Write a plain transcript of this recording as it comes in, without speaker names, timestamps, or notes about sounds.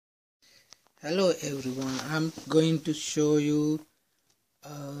Hello everyone, I'm going to show you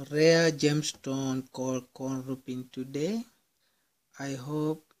a rare gemstone called Kornerupine today. I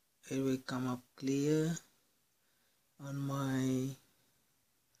hope it will come up clear on my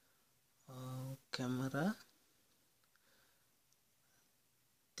camera.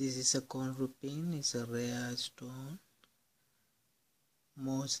 This is a Kornerupine, it's a rare stone,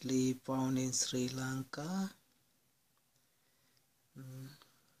 mostly found in Sri Lanka.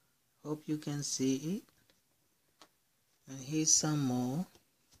 Hope you can see it. And here's some more.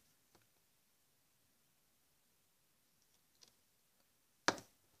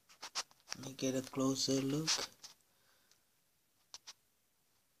 Let me get a closer look.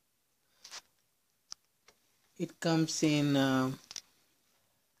 It comes in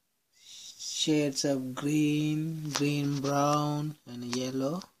shades of green, brown and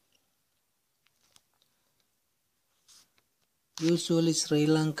yellow. Usually Sri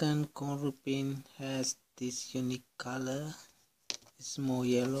Lankan Kornerupine has this unique color. It's more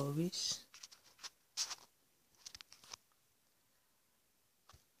yellowish.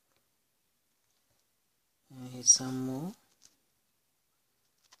 And here's some more.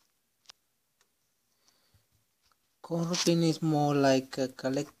 Kornerupine is more like a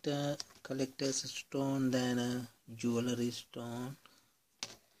collector's stone than a jewelry stone.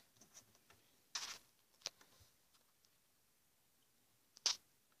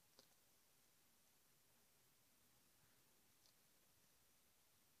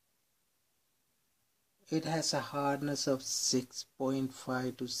 It has a hardness of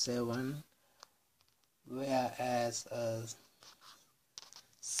 6.5 to 7, whereas a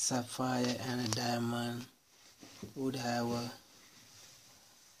sapphire and a diamond would have a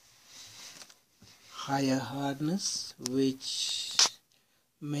higher hardness, which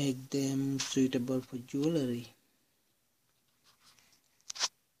make them suitable for jewelry.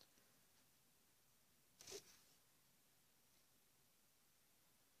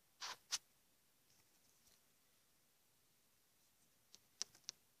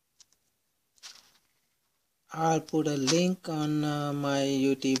 I'll put a link on my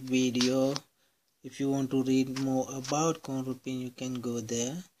YouTube video. If you want to read more about Kornerupine, you can go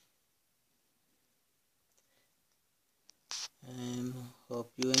there. And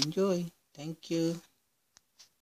hope you enjoy. Thank you.